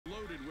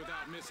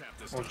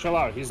Well, chill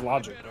out. He's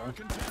logic, bro.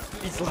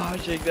 He's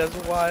logic. That's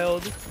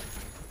wild.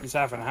 He's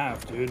half and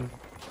half, dude.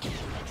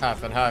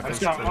 Half and half. I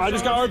just got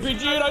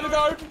RPG'd. I just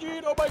got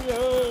RPG'd. Oh my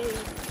god.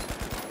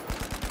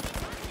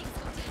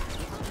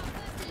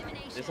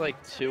 It's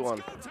like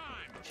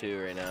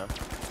 2-on-2 right now.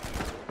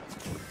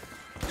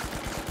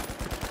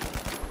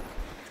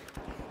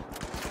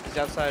 He's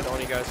outside on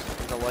you guys.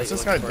 There's a light. What's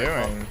this guy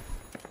doing?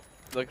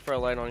 Looking for a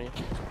light on you.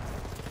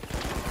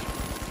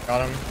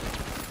 Got him.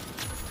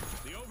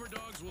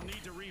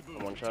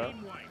 One shot.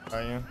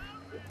 Got you.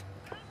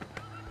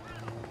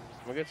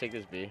 We're gonna take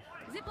this B.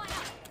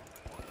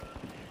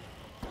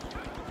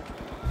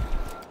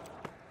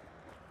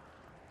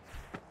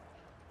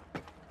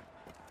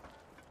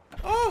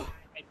 Oh!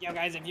 Yo,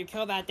 guys, if you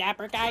kill that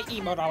dapper guy,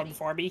 emote on him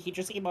for me. He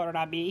just emoted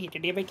on me. He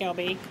didn't even kill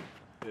me.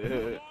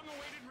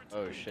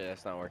 Oh shit,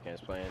 that's not working.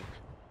 It's playing.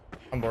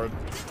 I'm bored.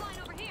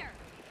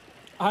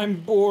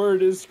 I'm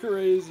bored. It's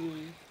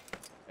crazy.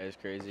 It's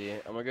crazy.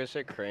 I'm gonna go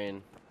sit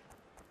crane.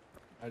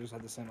 I just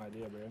had the same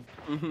idea, bro.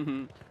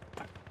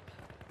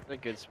 It's a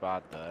good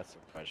spot though. That's the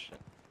question.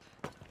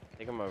 I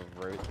think I'm gonna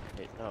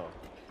rotate. No.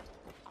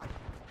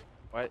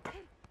 What?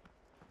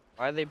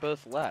 Why are they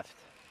both left?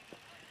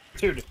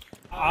 Dude,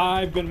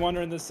 I've been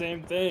wondering the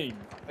same thing.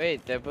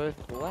 Wait, they're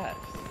both left.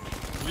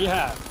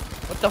 Yeah.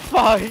 What the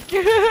fuck?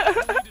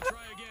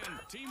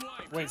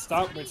 Wait,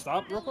 stop. Wait,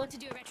 stop real quick.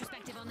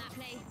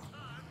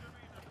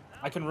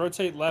 I can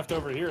rotate left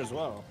over here as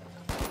well.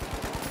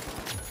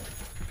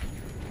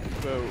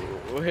 Bro,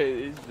 what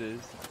is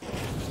this?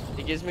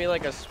 It gives me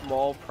like a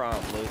small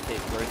prompt, rotate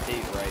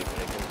right,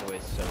 but it goes away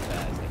so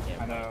fast I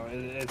can't. I know,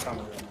 it's on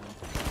the real now.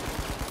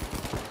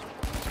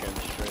 Just gonna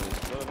destroy this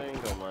building,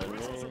 don't mind me.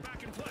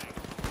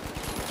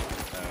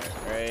 Alright,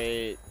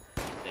 right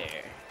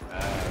there.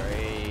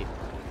 Right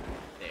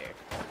there.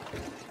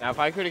 Now if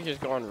I could have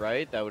just gone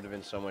right, that would have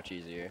been so much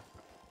easier.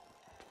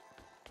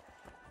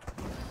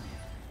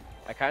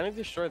 I kind of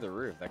destroyed the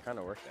roof, that kind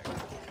of worked actually.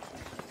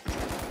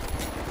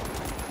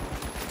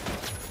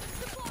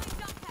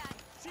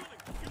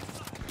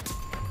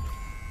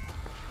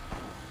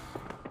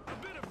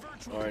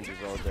 Orange is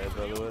all dead,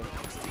 by the way.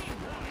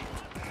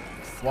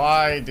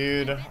 Why,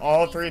 dude?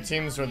 All three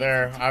teams were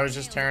there. I was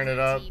just tearing it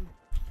up.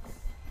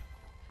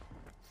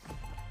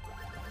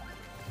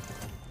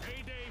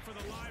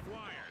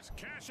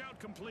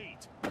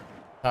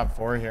 Top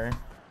 4 here.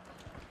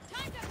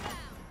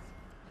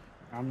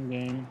 I'm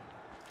game.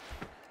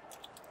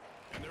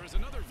 And there is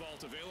another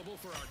vault available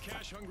for our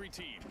cash-hungry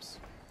teams.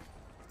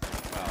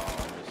 Oh,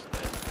 I'm just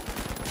dead.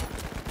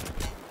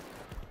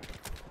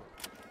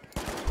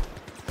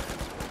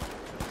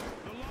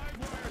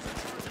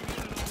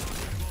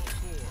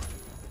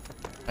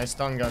 Nice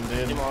stun gun,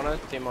 dude.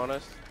 Team on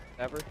us.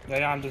 Ever?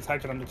 Yeah, I'm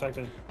detected. I'm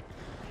detected.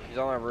 He's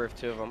on our roof,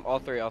 2 of them. All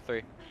three.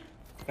 Okay,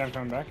 I'm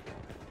coming back.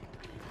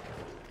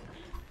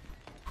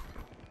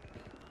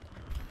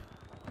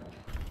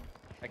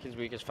 That kid's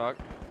weak as fuck.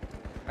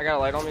 I got a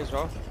light on me as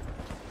well.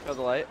 Got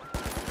the light.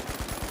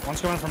 One's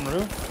coming from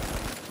roof.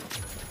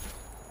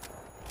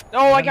 No,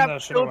 I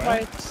got killed by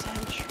a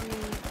sentry.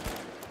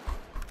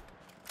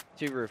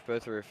 2 roof,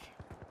 both roof.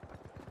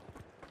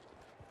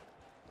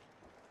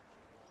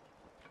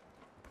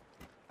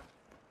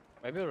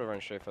 Might be able to run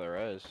straight for the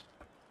res.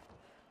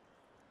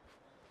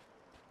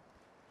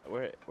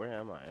 Where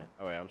am I?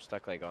 Oh wait, I'm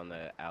stuck like on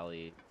the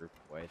alley group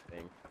way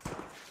thing.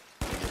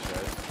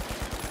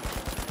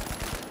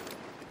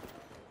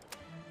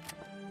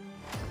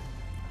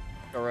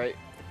 All right.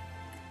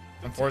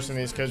 I'm forcing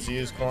these kids to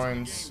use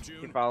coins.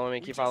 Keep following me.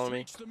 Keep following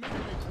me.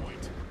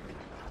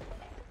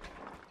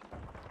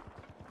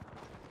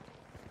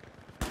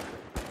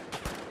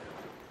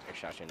 I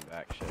shot you in the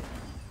back. Shit.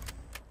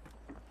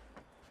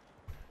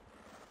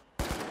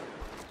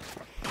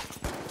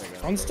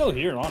 I'm still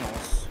here on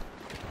us.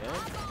 Yeah?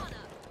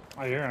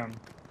 I hear him.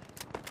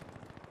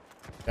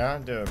 Yeah,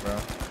 do it, bro.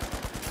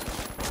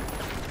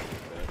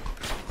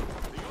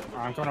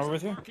 I'm coming over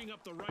with you.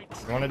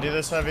 You want to do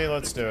this heavy?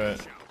 Let's do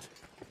it.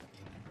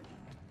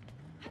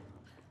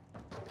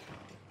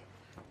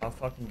 I'll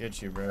fucking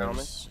get you, bro.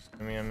 Just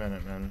give me a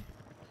minute, man.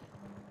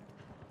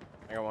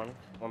 I got one.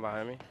 One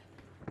behind me.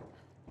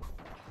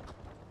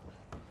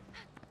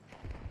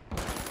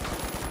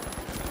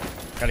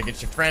 Gotta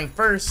get your friend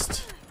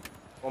first.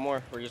 One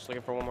more. We're just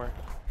looking for one more.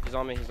 He's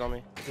on me. He's on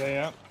me.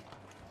 Yeah.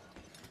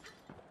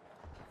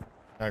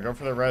 Now go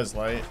for the res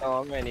light. Oh,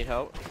 I'm gonna need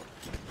help.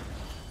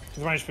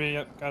 He's my HP.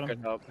 Yep, got him.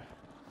 Good help.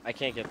 I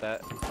can't get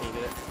that. Can you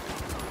get it?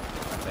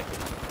 Thank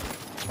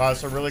you. Wow,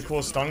 it's a really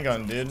cool stun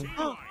gun, dude.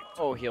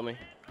 Oh, heal me.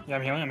 Yeah,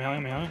 I'm healing.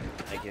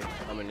 Thank you.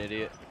 I'm an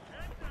idiot.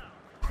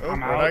 Oh, I'm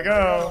where'd out. I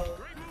go?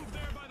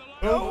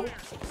 Oh.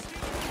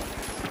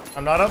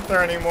 I'm not up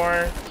there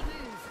anymore.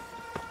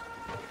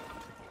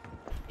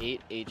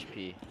 8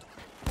 HP.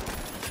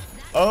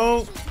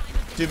 Oh,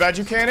 too bad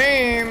you can't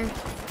aim.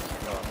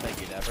 Oh, thank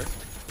you, Dapper.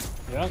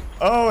 Yep.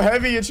 Oh,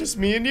 Heavy, it's just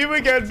me and you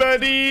again,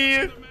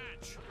 buddy.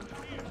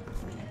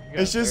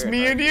 It's just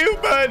me and you,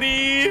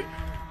 buddy.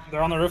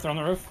 They're on the roof.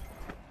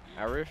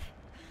 Our roof?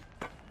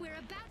 We're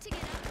about to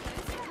get up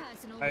close and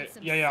personal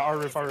Yeah, our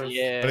roof, our roof.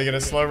 Yeah. Are they gonna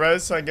slow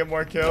res so I get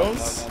more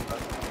kills? No.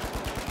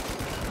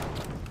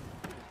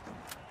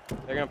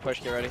 They're gonna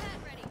push. Get ready.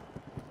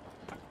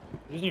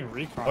 There's even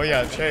recon. Oh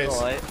yeah, chase.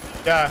 Light.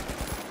 Yeah,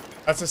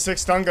 that's a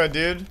 6 stun gun,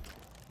 dude.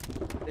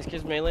 This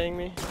kid's meleeing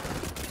me.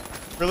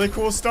 Really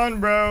cool stun,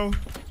 bro.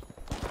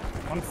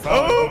 One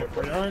fell. Oh,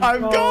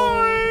 I'm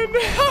gone.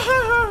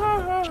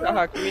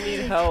 Shawk, we need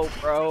help,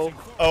 bro.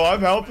 Oh,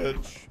 I'm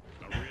helping.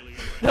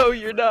 No,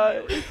 you're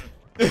not.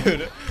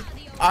 Dude,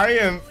 I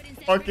am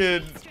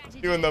fucking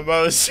doing the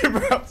most,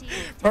 bro.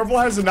 Purple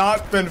has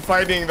not been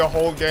fighting the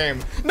whole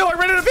game. No, I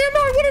ran out of ammo.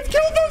 I would have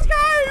killed those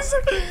guys.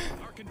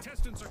 Our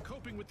contestants are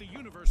coping with the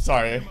universe.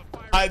 Sorry.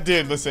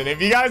 Dude, listen,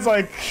 if you guys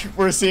like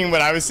were seeing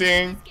what I was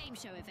seeing.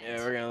 Yeah,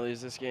 we're gonna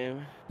lose this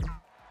game. The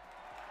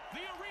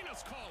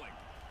arena's calling.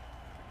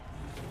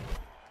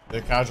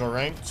 The casual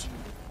ranked.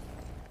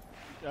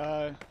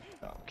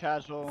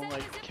 Casual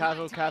tournament.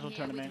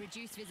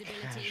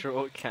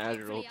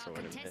 Casual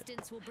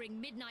tournament.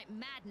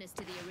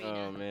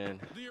 Oh man.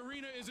 The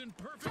arena is in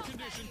perfect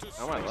condition to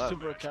Oh my love.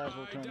 Super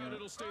casual I doubt tournament.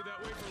 it'll stay that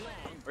way for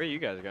long. Where are you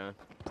guys going?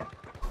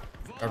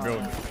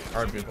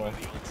 Our people.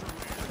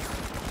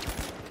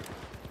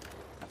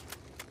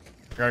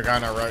 Got a guy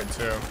on our right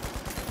too.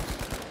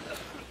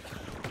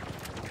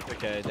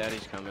 Okay,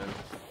 daddy's coming.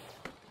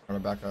 I'm gonna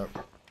back up.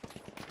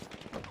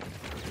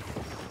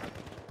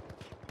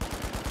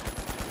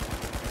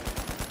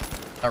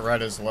 That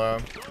red is low. I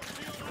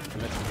missed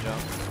the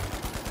jump.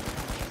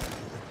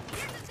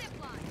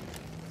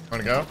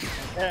 Wanna go?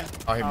 Yeah.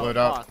 Oh, he blew it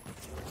up. Fuck.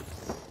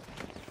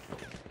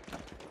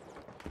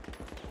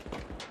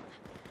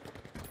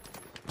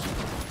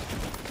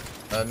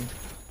 Dead.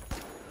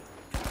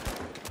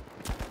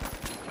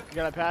 You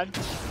got a pad?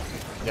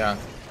 Yeah.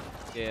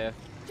 Yeah.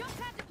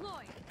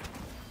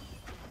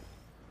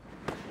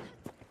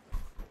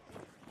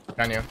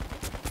 Can you?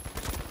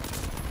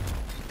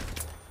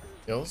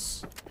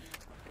 Kills?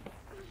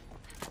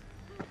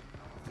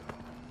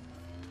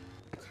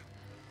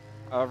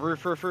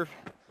 Roof.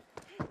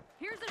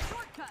 Here's a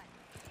shortcut.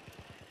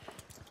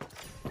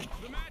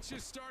 The match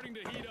is starting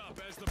to heat up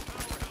as the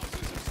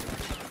powerhouses have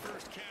started their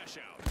first cash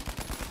out.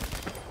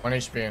 1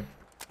 HP.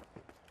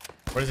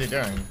 What is he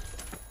doing?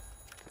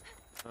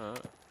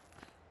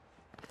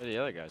 Where the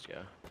other guys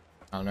go?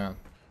 I don't know.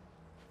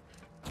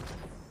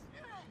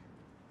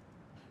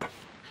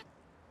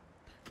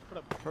 What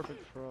a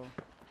perfect throw.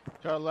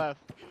 To our left.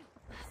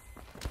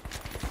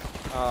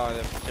 Oh, they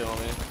have 2 on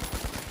me.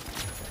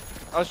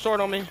 Oh,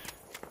 sword on me.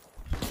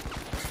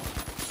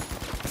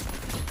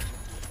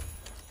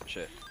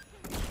 Shit.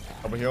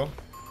 Double heal.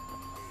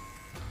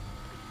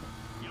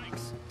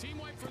 Yikes. Team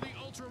wipe for the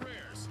ultra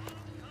rares.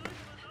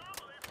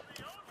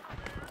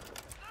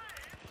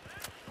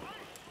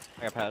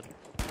 I got pad.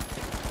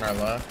 Our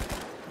left.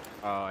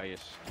 Oh, I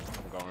guess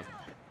I'm going.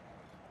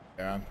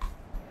 Yeah.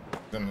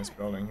 He's in this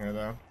building here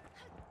though.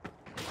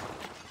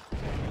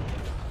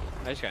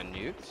 I just got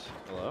nuked.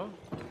 Hello?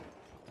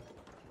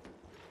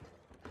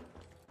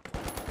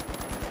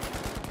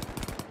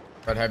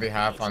 Red heavy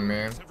half on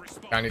me.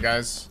 Down you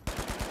guys.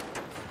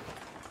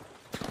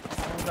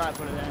 I'm trying to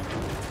put it in.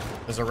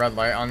 There's a red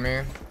light on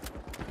me.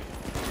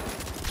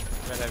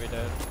 Red heavy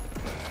dead.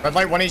 Red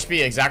light 1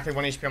 HP. Exactly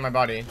 1 HP on my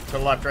body. To the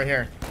left right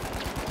here.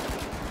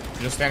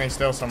 You're just standing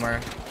still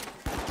somewhere.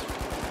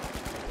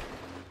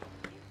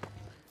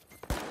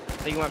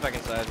 I think he went back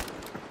inside.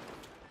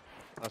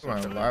 To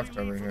my left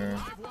over here.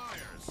 Live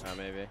wires. Oh,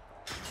 maybe.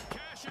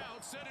 Cash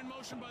out set in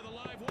motion by the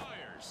live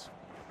wires.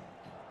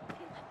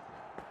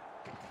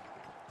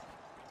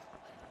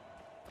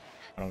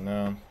 I don't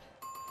know.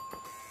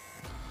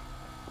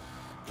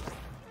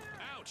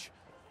 Ouch.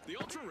 The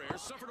ultra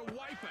rares suffered a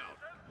wipeout.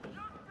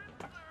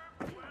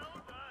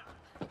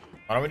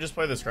 Why don't we just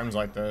play the scrims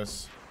like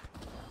this?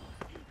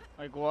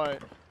 Like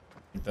what?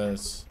 Like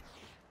this.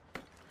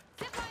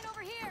 Zip line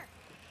over here.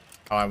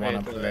 Oh, I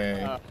want to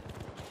Hey, play.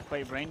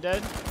 Play Brain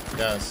Dead?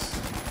 Yes.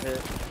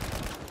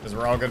 Because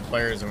we're all good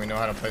players and we know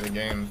how to play the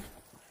game.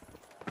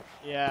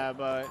 Yeah,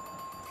 but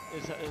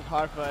it's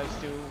hard for us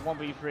to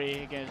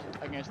 1v3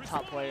 against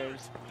top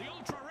players. The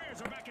ultra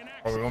rares are back in Or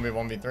action. we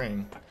won't be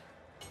 1v3.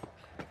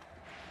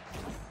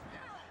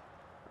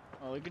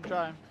 Well, we can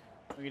try.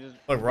 We can just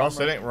Look, we're all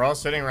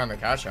sitting around the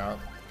cash out.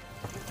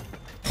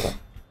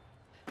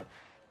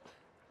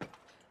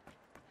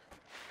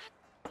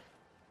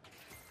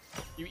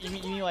 You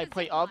mean like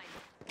play up?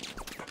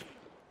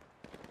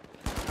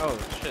 Oh,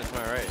 shit, it's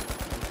my right.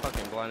 I'm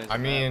fucking blind as a I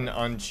bat. mean,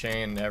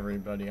 unchain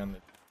everybody on the.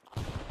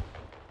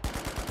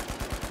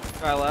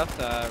 Guy left,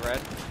 red.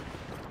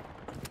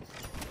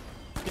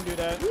 You can do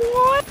that.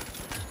 What?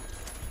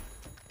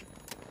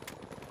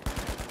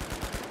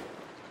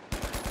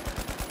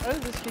 Why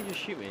did this kid just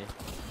shoot me?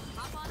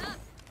 Hop on up.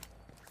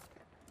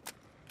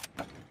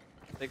 I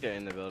think they're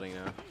in the building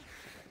now.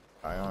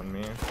 Eye on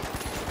me.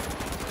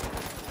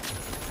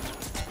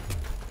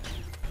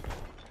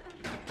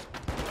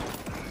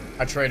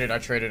 I traded.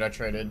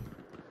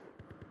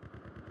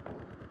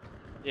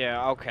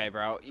 Yeah, okay,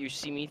 bro. You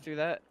see me through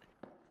that?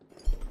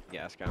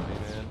 Gas got me,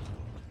 man.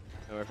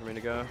 Nowhere for me to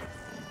go.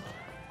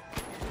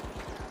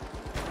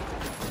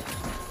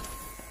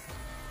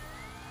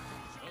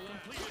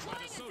 Completed by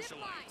the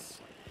socialites.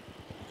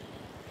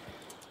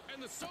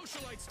 And the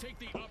socialites take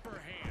the upper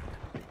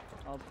hand.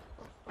 I'll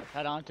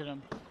head on to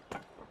them.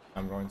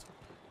 I'm going to.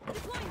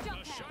 Deploying A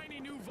jump pad. shiny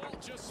new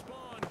vault just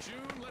spawned,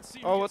 June. Let's see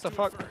who Oh, gets what the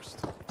to it fuck?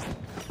 first.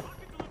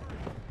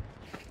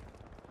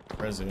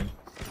 Where is he?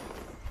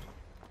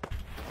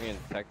 Being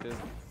detected.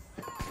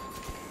 The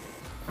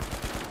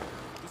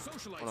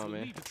socialites Hold on, will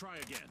man. need to try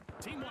again.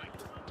 Team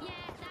wiped. Yeah,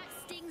 that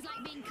stings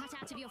like being cut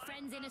out of your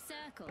friend's inner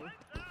circle.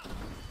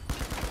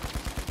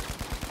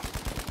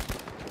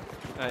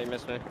 Ah, you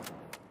missed me.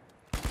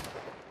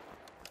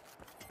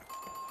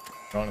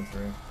 Going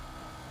through.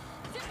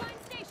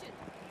 Zipline station.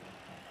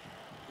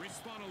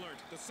 Respawn alert.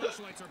 The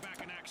socialites are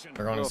back in action.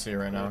 They're going Go. to see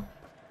right now.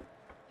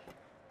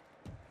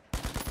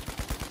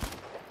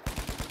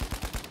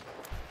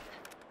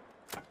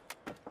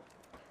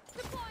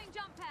 Deploying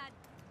jump pad.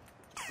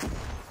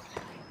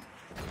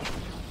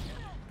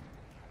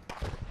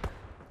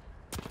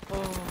 Oh,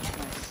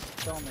 my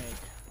stomach.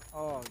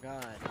 Oh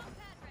god. Jump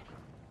pad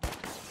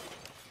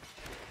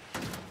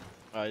ready.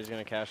 Oh, he's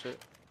gonna cash it.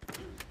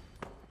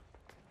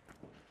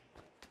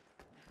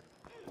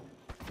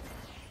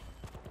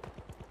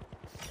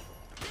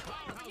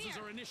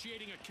 Powerhouses are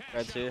initiating a cash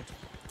Red out. 2.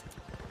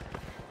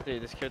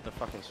 Dude, this killed the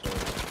fucking sword.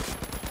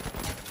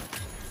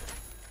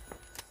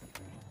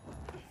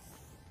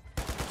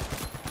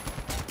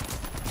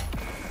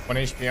 One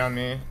HP on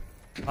me.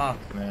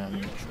 Fuck,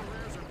 man.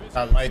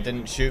 That light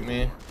didn't shoot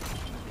me.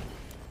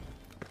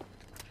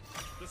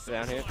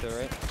 Down here to the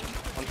right.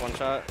 One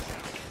shot.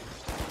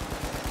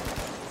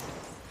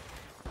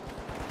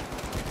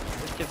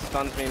 This kid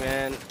stuns me,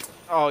 man.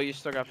 Oh, you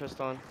still got pissed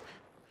on.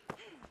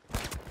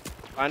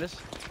 Find us.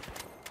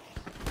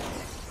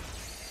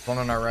 One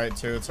on our right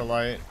too. It's a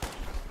light.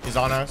 He's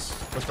on us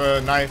with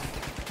the knife.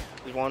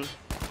 He's one.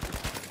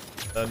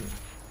 Dead.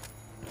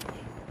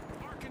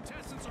 Our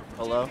contestants are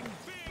Hello.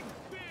 projecting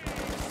big.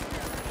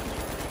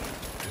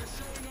 They're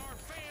showing our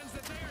fans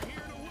that they're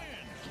here to win.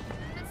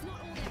 That's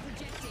not all they're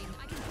projecting.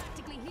 I can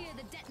practically hear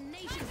the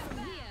detonation from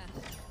here.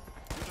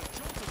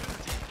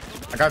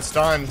 I got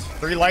stunned.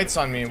 3 lights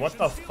on me. What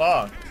the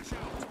fuck?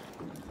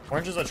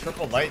 Orange is a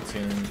triple light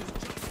team.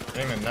 I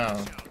didn't even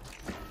know.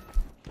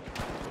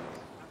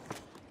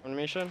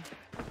 Animation.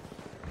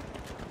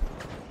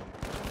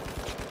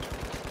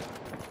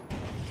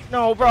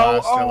 No, bro. You're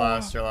last, oh. you're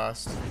last, you're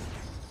last.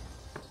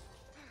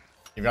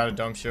 You got a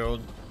dome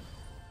shield.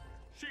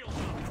 Shield up.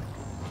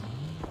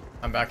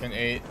 I'm back in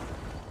 8.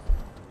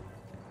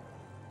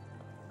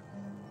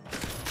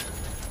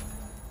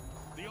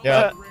 The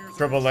Yeah, ultra rares are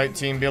triple light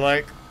team be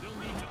like. They'll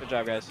need to Good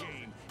job, guys.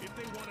 game if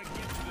they want to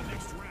get to the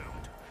next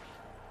round.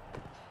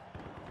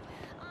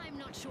 I'm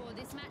not sure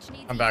this match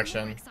needs I'm back, even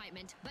more Shen.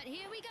 excitement, but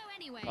here we go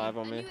anyway. 5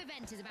 on A me. new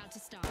event is about to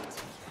start. In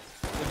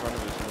front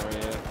of us more,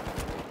 yeah.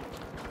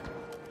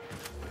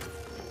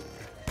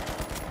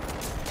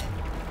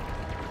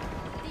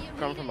 The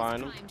Come from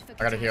behind him. arena is primed for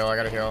I gotta heal, I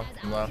gotta heal.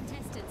 catastrophe I'm as our low.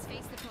 contestants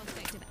face the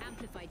prospect of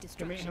amplified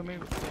Help me, destruction. help me.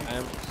 I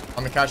am.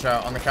 On the cash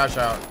out, on the cash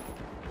out.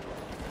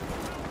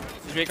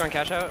 Is Jake on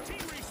cash out? Team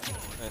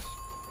respawn. Nice.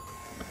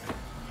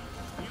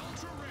 The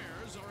ultra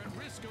rares are at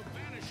risk of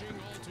vanishing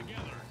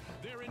altogether.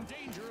 They're in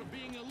danger of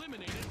being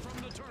eliminated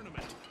from the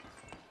tournament.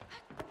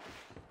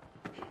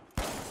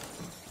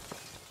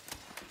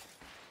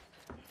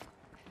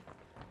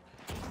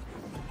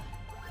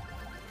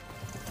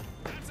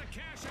 That's a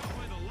cash out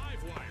by the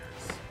live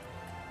wires.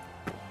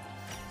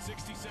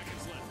 60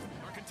 seconds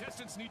left. Our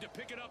contestants need to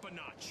pick it up a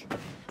notch.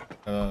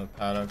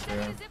 Paddock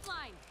here. Zip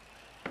line.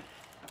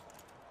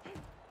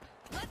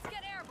 Let's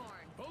get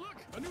airborne. Oh look,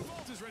 a new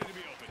vault is ready to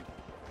be opened.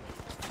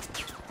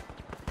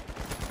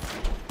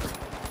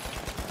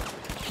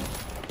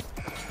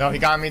 No, he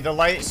got me. The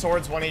light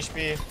sword's 1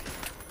 HP.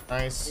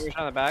 Nice. You're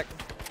on the back.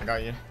 I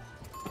got you.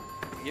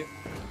 You.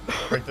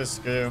 Break this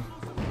goo.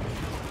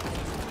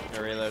 Yeah,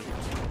 reload.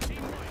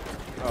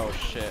 Oh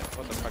shit.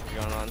 What the fuck is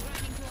going on?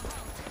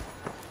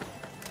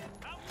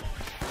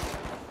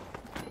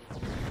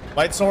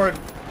 Light sword.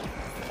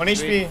 1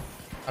 HP.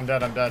 I'm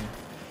dead, I'm dead.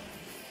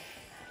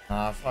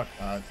 Ah, fuck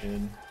that,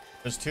 dude.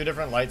 There's 2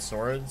 different light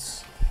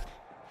swords.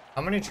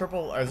 How many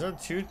triple... Is there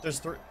 2?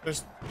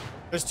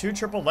 There's 2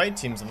 triple light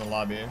teams in the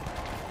lobby.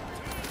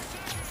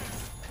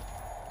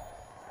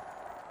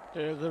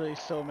 There are literally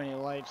so many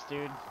lights,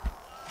 dude.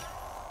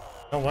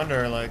 No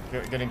wonder, like,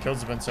 getting kills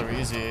have been so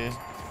easy.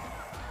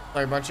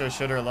 Like a bunch of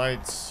shitter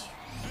lights.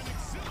 An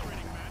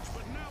exhilarating match,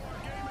 but now our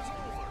game is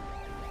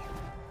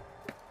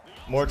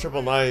over. More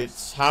triple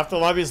lights. Half the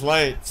lobby is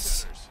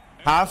lights.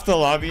 Half the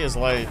lobby is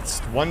lights.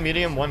 1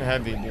 medium, 1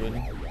 heavy, dude.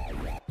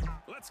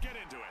 Let's get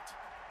into it.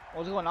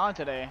 What's going on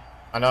today?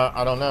 I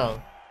don't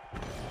know.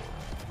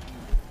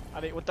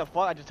 What the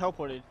fuck? I just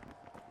teleported.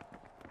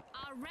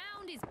 Our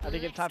round is I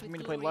think it's time blessed for me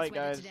to with play light,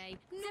 glorious guys. weather today.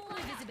 No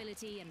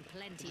visibility and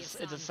plenty of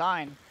sun. It's a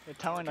sign. They're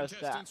telling us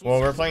that. Well,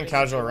 we're playing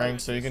casual rank,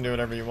 so you can do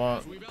whatever you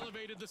want. We've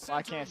elevated the Well,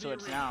 I center can't of the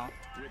switch arena. now.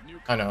 With new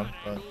I know, combat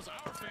but... angles,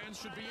 our fans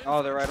should be in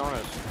Oh, they're right on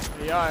us.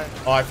 We are.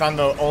 Oh, I found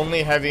the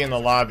only heavy in the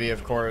lobby,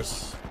 of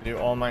course. Do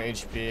all my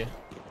HP. And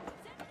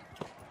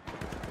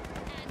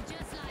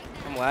just like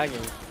that, I'm lagging.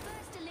 our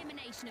first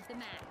elimination of the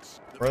match.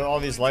 Where are all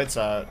these lights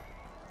at?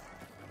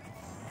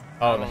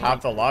 Oh,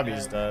 half the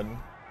lobby's dead.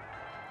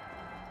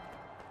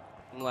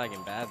 I'm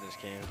lagging bad this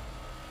game.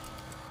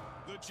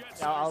 The Jet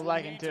Yeah, I was Setters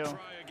lagging need to too. try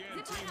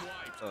again, team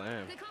wiped. Oh, I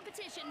am. The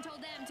competition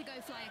told them to go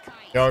fly a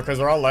kite. Yo, because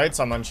they're all lights,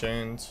 I'm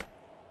unchained.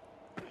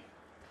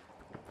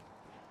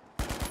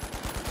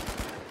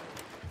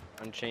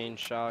 Unchained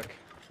Shawk.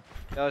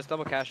 Yo, let's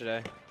double cash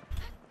today.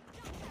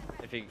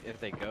 If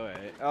they go at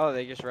it. Oh,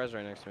 they just res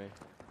right next to me.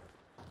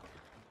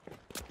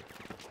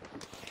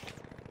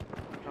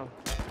 Oh.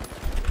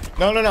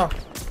 No, no, no.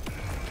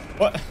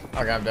 What?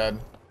 Okay, I'm dead.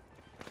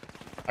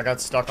 I got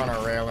stuck on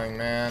a railing,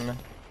 man.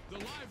 The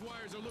live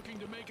wires are looking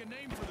to make a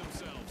name for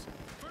themselves.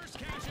 First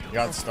cash out.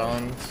 Got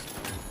stunned.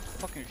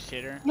 Fucking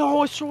shitter.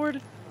 No, a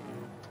sword.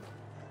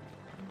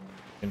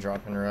 Can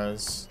drop in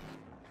res.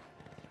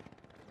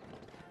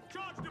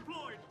 Charge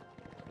deployed.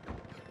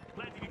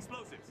 Planting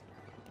explosives.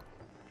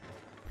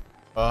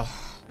 Ugh.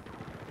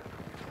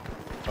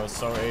 That was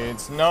so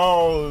AIDS.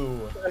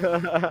 No!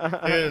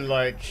 Dude,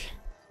 like,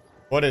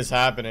 what is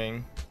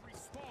happening?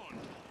 Respawn.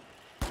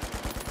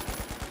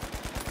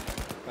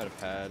 Got a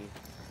pad.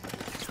 The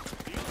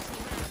ultra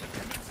rares have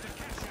commenced a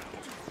cash out.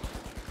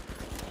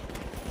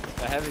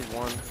 The heavy's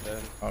one.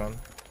 Dead. Got him.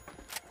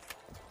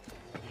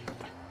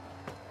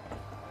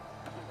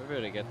 We're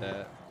able to get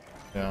that.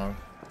 Yeah.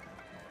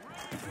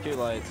 2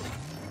 lights. C4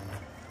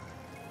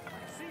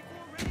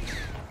 ready.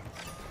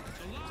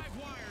 The live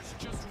wires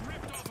just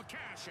ripped off a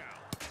cash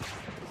out.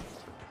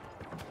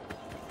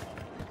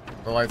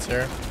 The light's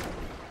here.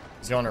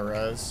 He's going to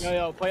res. Yo,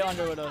 yo, play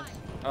under with us.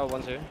 Oh,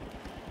 1, 2.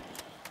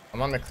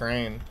 I'm on the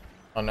crane.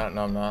 Oh, no,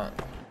 no, I'm not.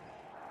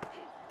 I'm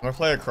gonna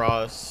play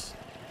across.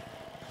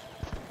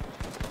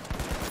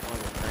 On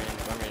the crane.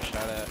 I'm getting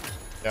shot at.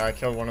 Yeah, I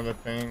killed one of the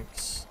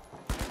pinks.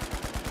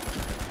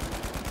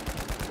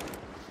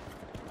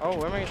 Oh,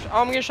 where am I getting shot?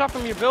 Oh, I'm getting shot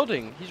from your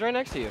building. He's right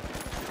next to you.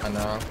 I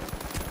know.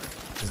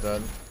 He's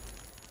dead.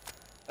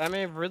 I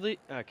mean, really?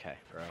 Okay,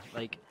 bro.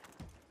 Like,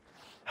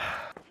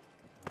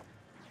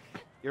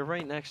 you're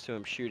right next to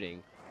him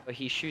shooting, but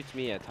he shoots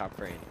me at top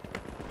crane.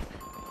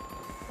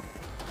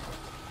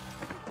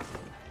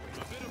 A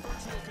bit of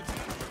virtual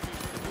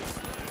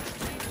catastrophe.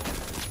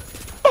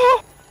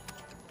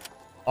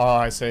 Oh,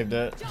 I saved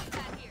it. Jump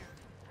back here.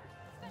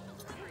 Special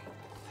delivery.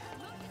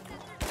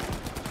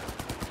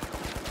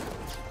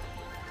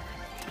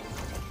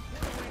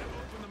 Way to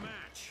open the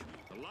match.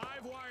 The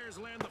live wires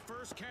land the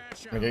first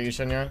cash Can I out. get you,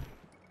 Shinya?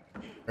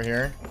 We're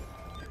here.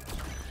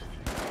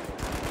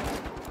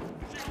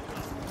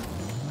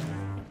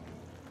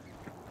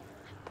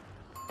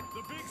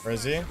 The big Where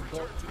is he?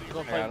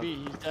 Go fight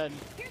B, he's dead.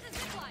 Here's a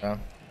zipline. Yeah.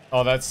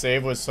 Oh, that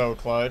save was so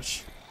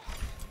clutch.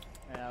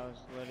 Yeah, I was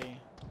litty.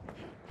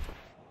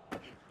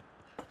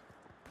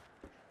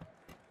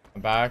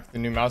 I'm back. The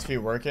new mouse feed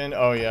working?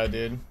 Oh yeah,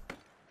 dude.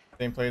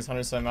 Same plays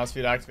 100% mouse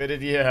feed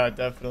activated? Yeah,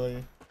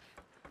 definitely.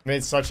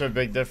 Made such a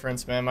big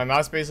difference, man. My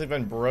mouse basically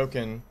been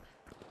broken.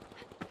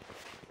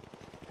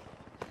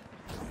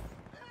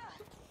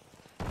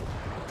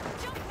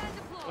 Jump pad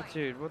deployed.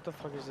 Dude, what the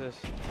fuck is this?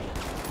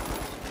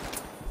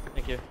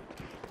 Thank you.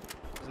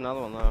 There's another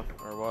one though,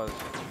 or was.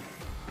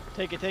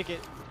 Take it, take it.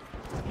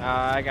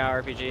 I got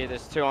RPG.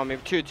 There's 2 on me.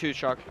 2,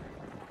 Chuck.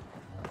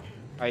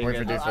 Are you Wait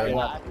for good? defib.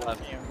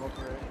 Left. Yeah, go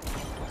for it.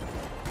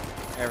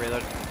 Yeah,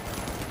 reload.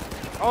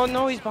 Oh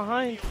no, he's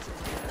behind.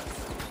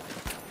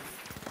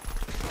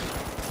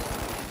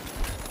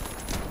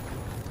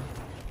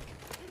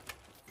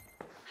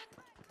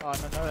 Oh,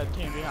 no, another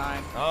team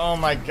behind. Oh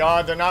my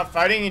god, they're not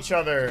fighting each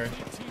other.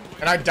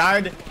 And I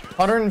died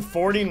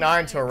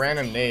 149 to a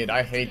random nade.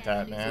 I hate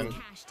that, man.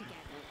 Cash together.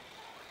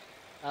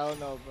 I don't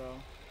know, bro.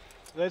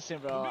 Listen,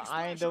 bro,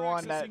 I ain't the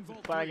one that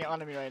fighting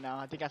under me right now.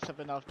 I think I stepped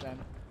enough then.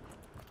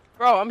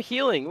 Bro, I'm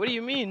healing. What do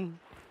you mean?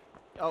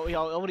 Oh,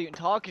 yo, I wasn't even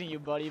talking to you,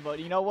 buddy, but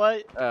you know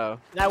what? Oh.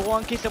 That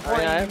 1K support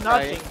Oh, yeah, ain't I'm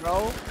nothing, fighting.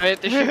 bro. I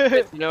hit the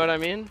shit. You know what I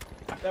mean?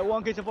 That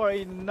 1K support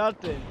ain't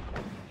nothing.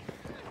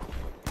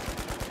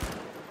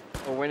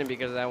 We're winning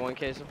because of that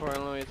 1K support. I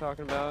don't know what you're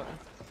talking about.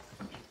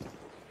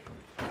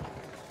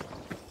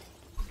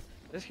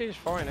 This kid's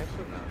far next to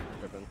him now.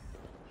 Tripping.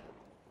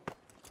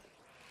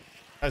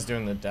 Guy's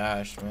doing the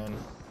dash, man.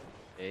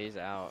 Yeah, he's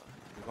out.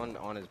 He's going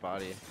on his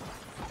body.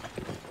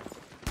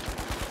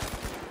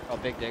 Oh,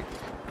 big dick.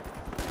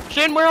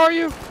 Shin, where are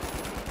you?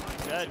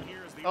 Dead.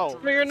 Oh,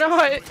 No, you're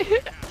not. Jump out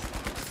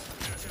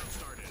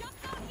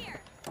here.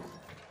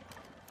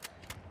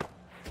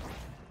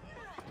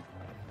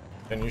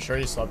 Are you sure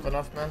you slept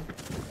enough, man?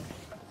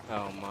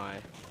 Oh my.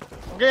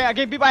 okay, I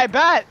get beat by a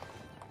bat.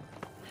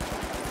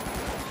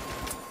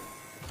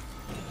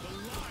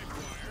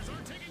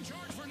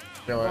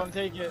 Kill Come it.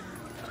 take it.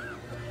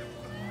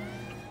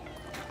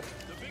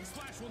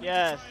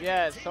 Yes,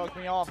 yes, soak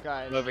me off,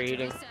 guys. I'm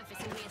overheating.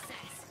 Resurface and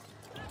reassess.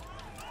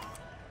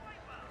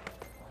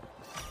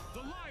 The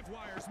live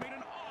wires made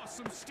an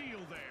awesome steal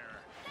there.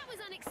 That was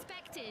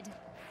unexpected.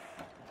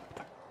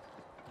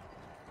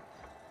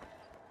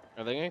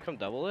 Are they gonna come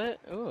double it?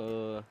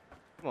 Ooh.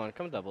 Come on,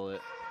 come double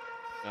it.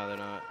 No, they're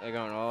not. They're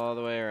going all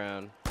the way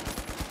around.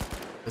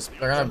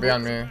 They're gonna be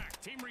on me.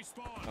 Team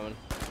respawn. Coming.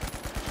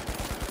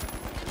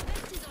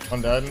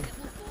 I'm dead.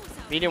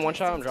 Medium one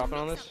shot, I'm dropping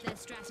on this.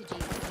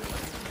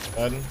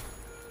 Dead.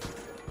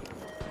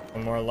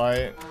 One more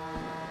light.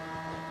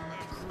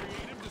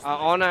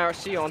 On our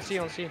C, on C,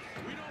 on C.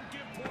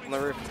 On the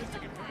roof.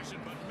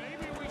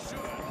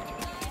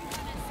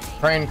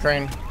 Crane,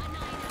 crane.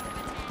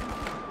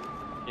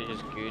 He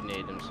just good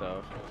nade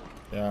himself.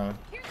 Yeah.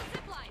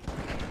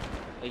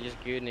 He just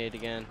good nade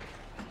again.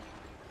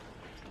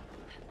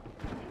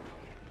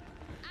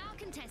 Our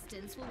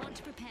contestants will want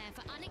to prepare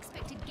for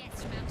unexpected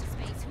guests from outer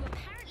space who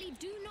apparently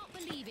do not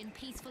believe in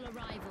peaceful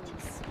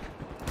arrivals.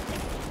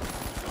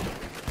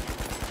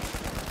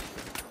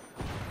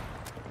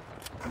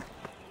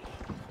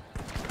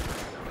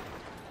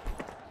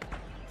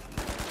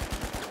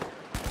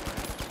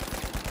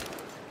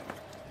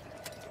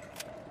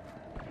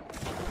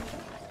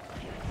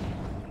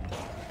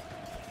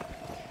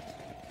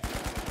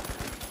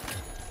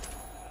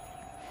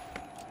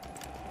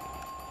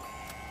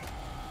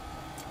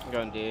 I'm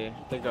going D.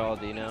 They go all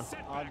D now.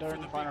 Oh, they're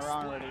in the final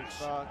round already.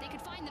 Fuck. They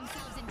could find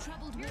themselves in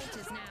troubled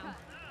waters now.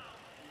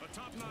 A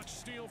top-notch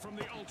steal from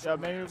the Ultra. Yeah,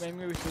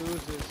 maybe we should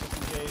lose this just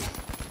in case.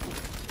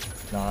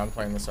 No, I'm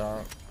playing this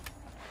out.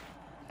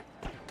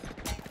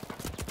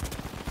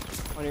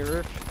 On your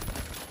roof.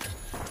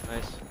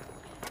 Nice.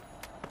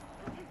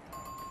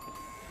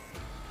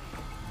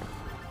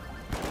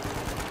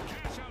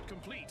 Cash out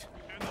complete,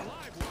 and the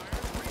live wire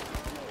reap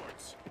the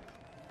rewards.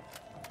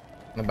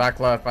 In the back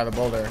left by the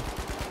boulder.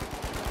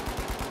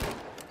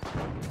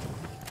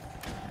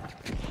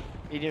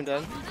 Medium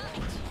done.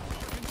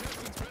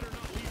 Contestants better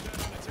not leave that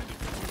unattended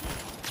for too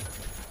long.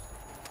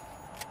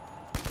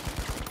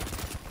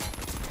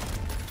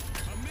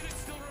 A minute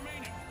still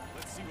remaining.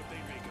 Let's see what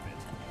they make of it.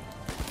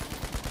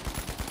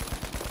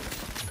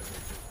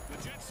 The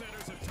jet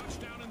setters have touched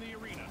down in the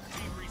arena.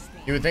 Team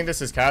respawn. You would think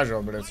this is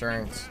casual, but it's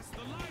ranked. The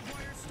live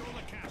wire stole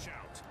a cash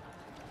out.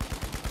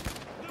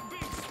 The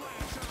big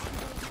splash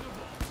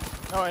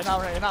unbelievable. No,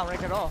 you're not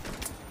ranked at all.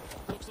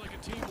 Looks like a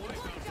team wipe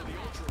out for the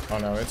Ultra. Oh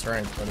no, it's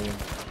ranked, buddy.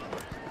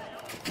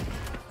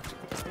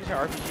 These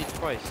are RPG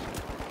twice.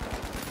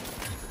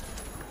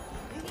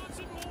 Who wants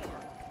it more?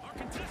 Our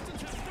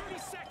contestants have 30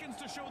 seconds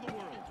to show the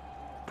world.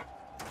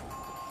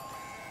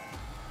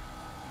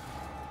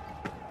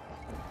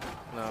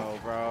 No,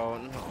 bro.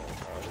 No, bro.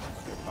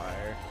 This is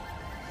fire.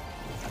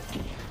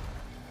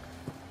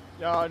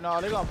 Yo, no,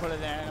 they're gonna put it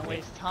in and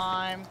waste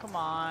time. Come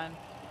on.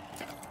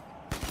 10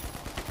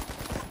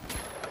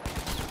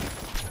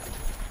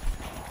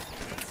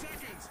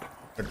 seconds.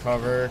 The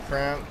cover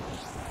cramp.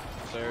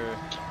 Sir.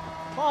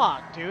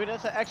 Fuck, dude,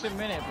 that's an extra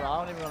minute, bro. I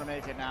don't even want to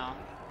make it now.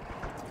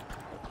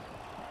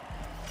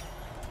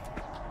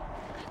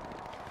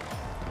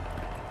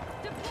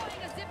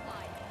 Deploying a zip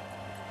line.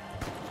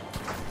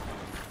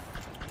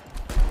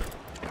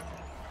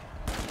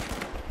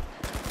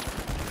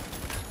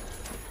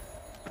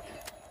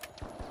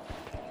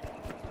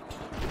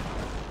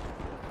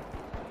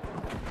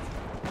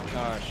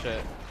 Oh,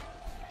 shit.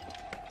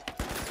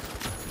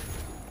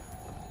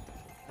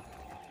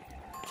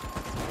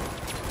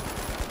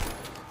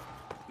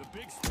 The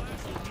big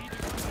splash will need to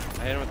protect.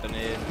 I hit him with the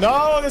nade.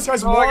 No, this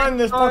guy's Oh, I won got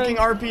this stunned. fucking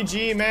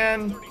RPG,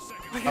 man. 30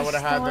 seconds. I would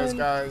have had those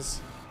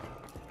guys.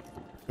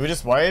 Did we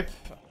just wipe?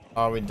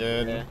 Oh, we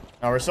did. Yeah.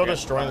 No, we're still Yeah.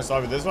 destroying this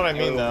lobby. This is what I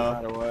mean, No though.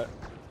 matter what.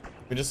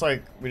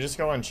 We just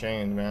go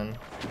unchained, man. Well,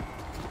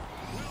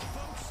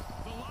 folks,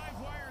 the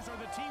live wires are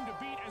the team to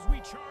beat as we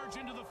charge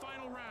into the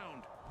final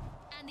round.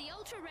 And the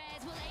ultra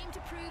rares will aim to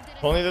prove that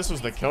If only this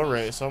was the kill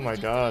race. Oh my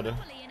god.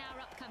 anomaly in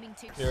our upcoming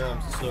two Here,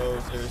 I'm so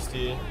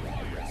thirsty.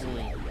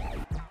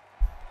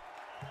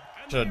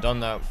 Should have done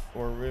that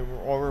while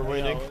we're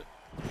waiting. Yo,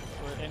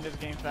 we're in this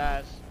game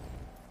fast.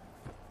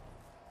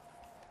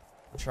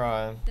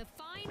 Try. The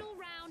final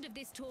round of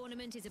this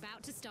tournament is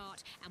about to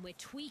start, and we're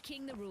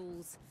tweaking the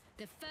rules.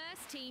 The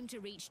first team to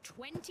reach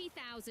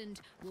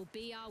 20,000 will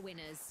be our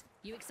winners.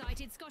 You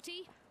excited,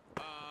 Scotty?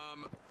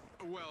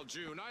 Well,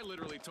 June, I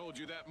literally told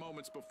you that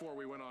moments before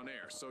we went on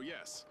air, so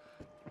yes.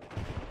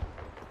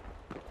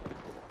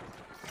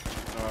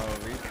 Oh,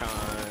 recon.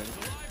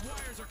 The live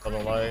wires are For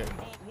the cracking light. open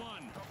Vault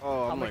 1.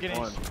 Oh, I'm I'm like gonna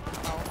one.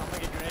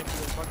 get grenade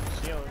for this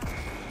fucking shield.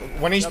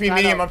 1 HP pad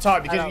medium out, up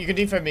top. pad out. You can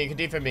defend me. You can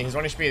defend me. He's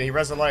 1 HP. He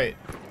res the light.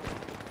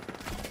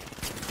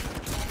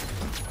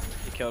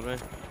 He killed me.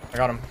 I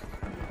got him.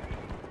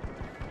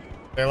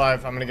 Stay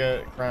alive. I'm gonna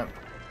get cramp.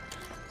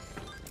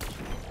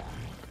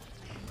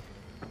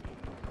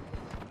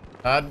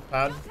 Pad.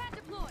 Pad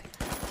deployed.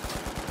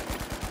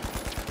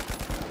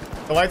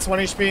 The light's 1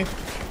 HP.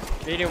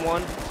 Medium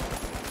one.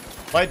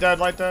 Light dead.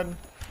 Light dead.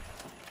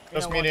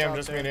 Just Medium medium. one's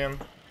Just out there.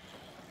 medium.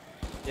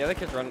 The other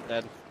kid's run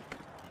dead.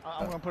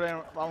 I'm gonna put it in.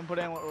 I'm gonna put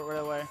it in right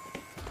away.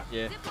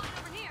 Yeah. Zip line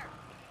over here.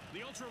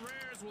 The Ultra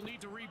Rares will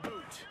need to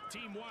reboot.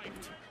 Team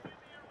wiped.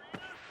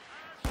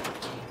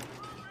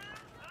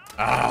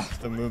 Ah,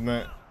 the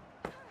movement.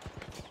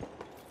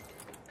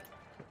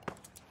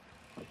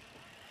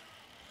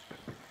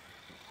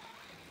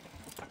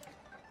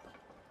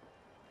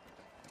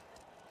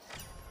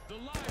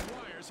 live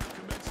wires have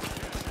commenced the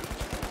cash out.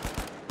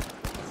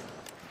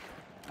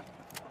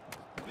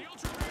 The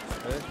ultra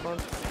rares Are they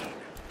spawned?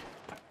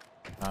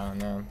 I don't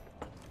know.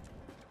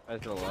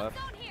 Right to the left.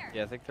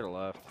 Yeah, I think to the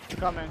left.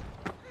 Coming.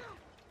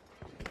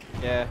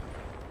 Yeah.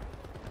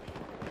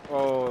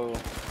 Oh.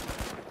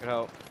 Good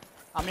help.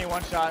 I mean,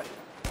 one shot.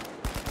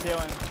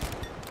 Healing.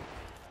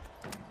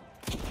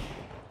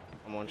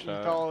 I'm one He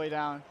shot. fell all the way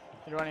down.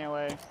 He's running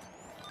away.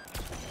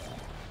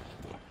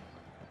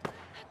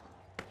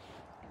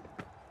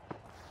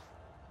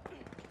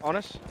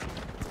 Honest?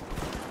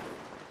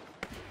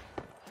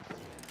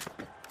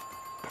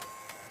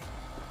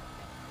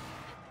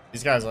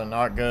 These guys are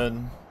not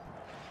good.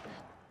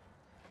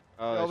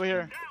 Oh, Over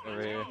here.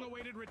 Over here.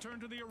 long-awaited return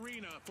to the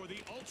arena for the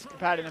ultra They're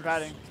padding, they're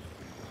padding.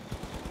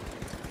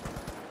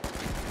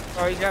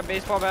 Oh, he's got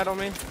baseball bat on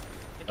me.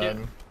 Thank you.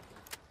 Dead.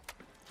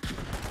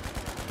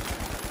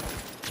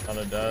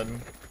 Kinda dead.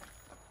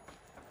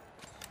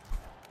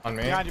 On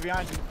me. Behind you,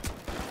 behind you.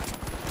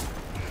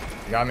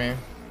 You got me.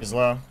 He's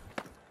low.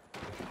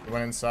 He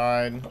went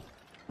inside.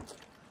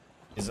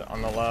 He's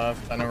on the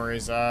left. I know where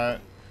he's at.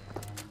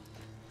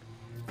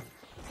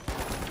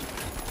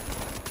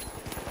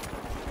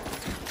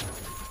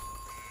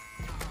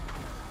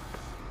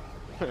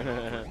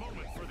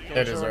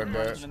 They deserved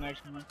On it. to the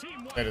next one.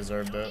 They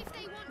deserved it. If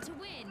they want to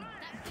win,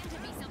 that's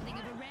going to be something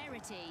of a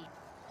rarity.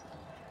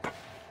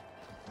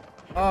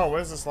 Oh, what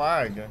is this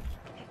lag?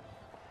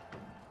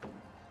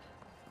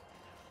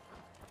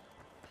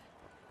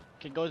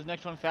 Okay, go to the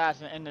next one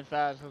fast and end it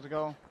fast. Let's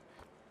go.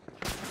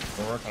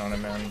 We're working on it,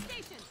 man.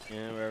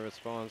 Yeah, wherever it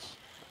spawns.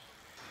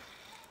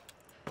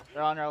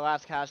 They're on their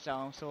last cast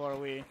down, so are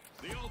we.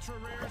 The ultra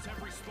rares have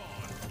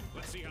respawned.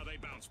 Let's see how they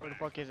bounce Where the back.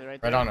 fuck is it? Right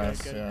Right there. on Good,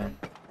 us, good, yeah. good.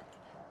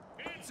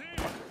 It's in.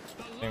 The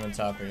Ain't even live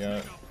tap it wires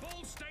yet. make a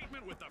bold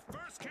statement with the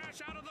first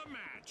cash out of the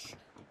match.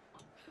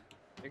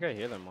 I think I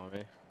hear them on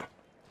me.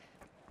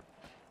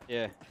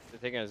 Yeah, I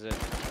think that's it.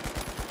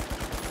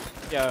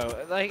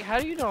 Yo, like, how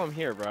do you know I'm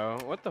here, bro?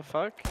 What the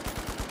fuck?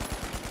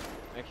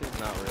 That kid's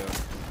not real.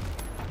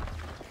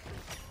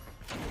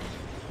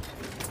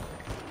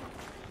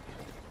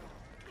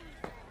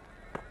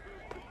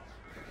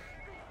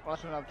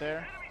 Watch one up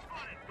there.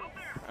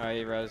 Alright,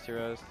 he rezzed, he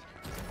rezzed.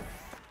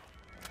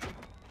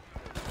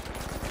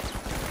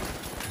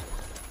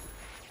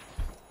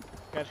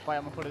 Guys, fight.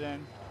 I'm gonna put it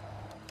in.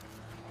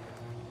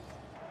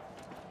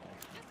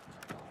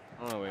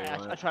 I don't know where he I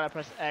went. try to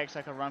press X so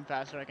I can run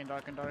faster. I can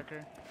darken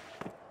darker.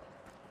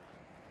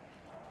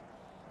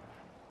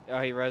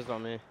 Oh, he rezzed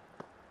on me.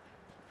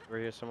 We're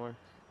here somewhere.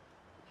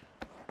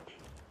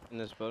 In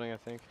this building, I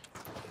think.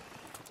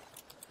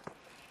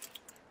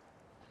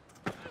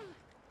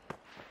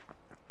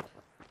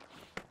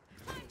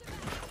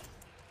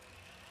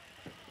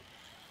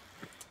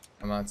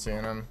 I'm not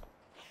seeing him.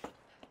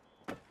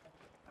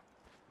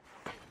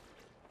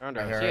 They're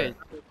under I us. hear Yeah, it.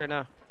 right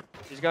now.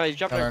 He's jumping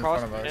They're in across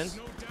front of the us.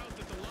 pin. No doubt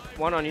that the live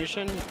One on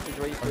Yushin. He's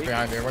where you One's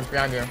behind you. One's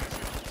behind you.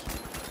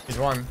 He's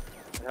one.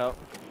 Help.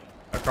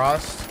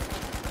 Across.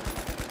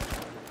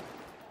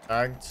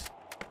 Tagged.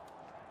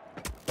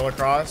 Pull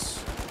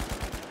across.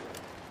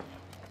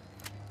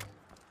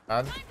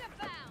 Bad.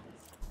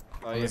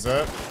 Oh, Is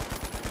yeah. it?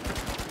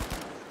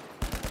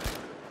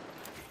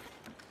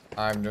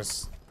 I'm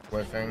just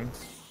whiffing.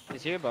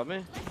 Is he above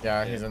me?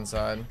 Yeah, he's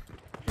inside.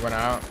 He went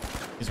out.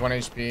 He's 1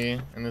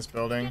 HP in this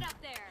building. Get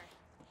up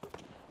there.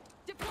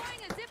 Deploying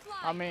a zip line.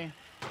 On me.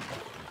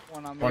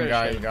 One on me. One Good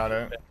guy, shit. you got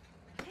it.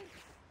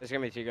 There's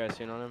gonna be two guys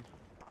soon on him.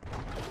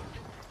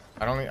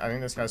 I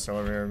think this guy's still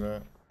over here,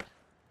 but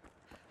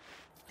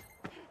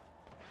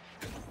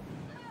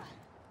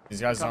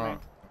these guys Coming.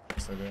 don't.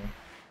 Yes, they do.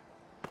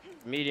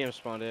 Medium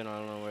spawned in, I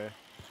don't know where.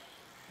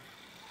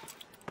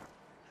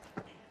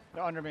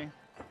 They're under me.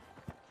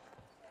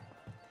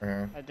 Right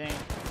here. I think.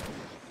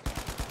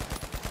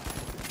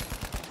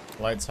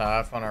 Lights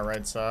half on our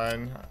right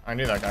side. I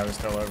knew that guy was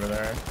still over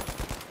there.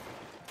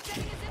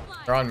 Setting a zip line.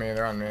 They're on me.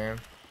 They're on me.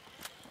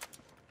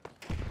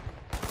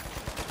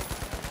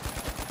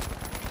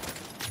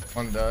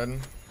 One dead.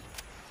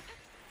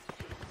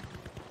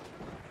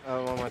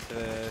 Oh, one went to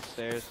the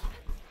stairs.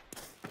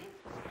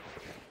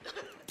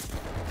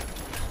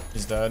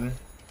 He's dead.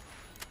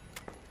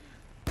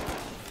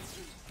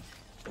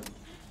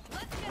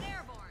 Let's get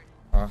airborne.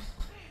 Ugh.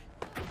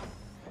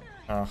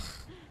 Ugh.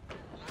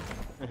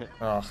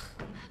 Ugh.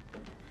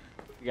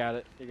 You got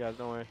it. You got it.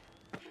 Don't worry.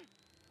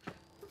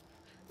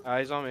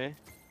 He's on me.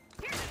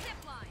 Here's a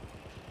zip line.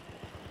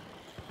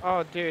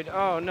 Oh, dude.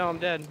 Oh, no, I'm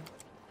dead.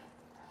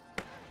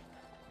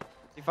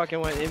 He fucking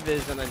went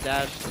invis and then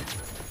dashed.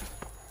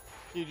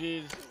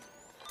 GG's.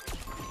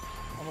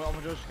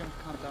 I'm just gonna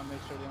count down, make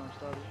sure they don't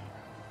start it.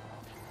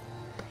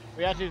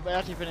 We actually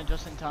finished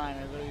just in time.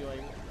 I literally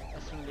like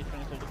as soon as they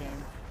finished the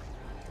game.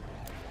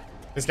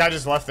 This guy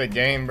just left the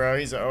game, bro.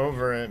 He's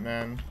over it,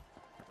 man.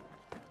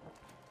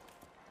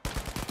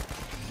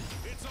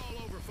 It's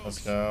all over, folks. Let's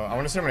go. I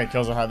want to see how many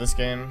kills I had this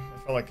game. I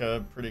felt like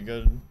a pretty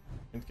good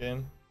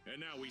game. And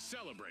now we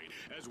celebrate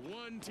as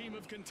one team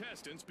of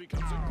contestants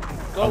becomes a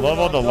I love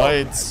all the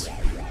lights.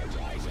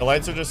 The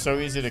lights are just so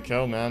easy to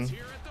kill, man.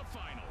 Here at the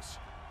finals.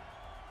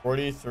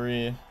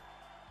 43.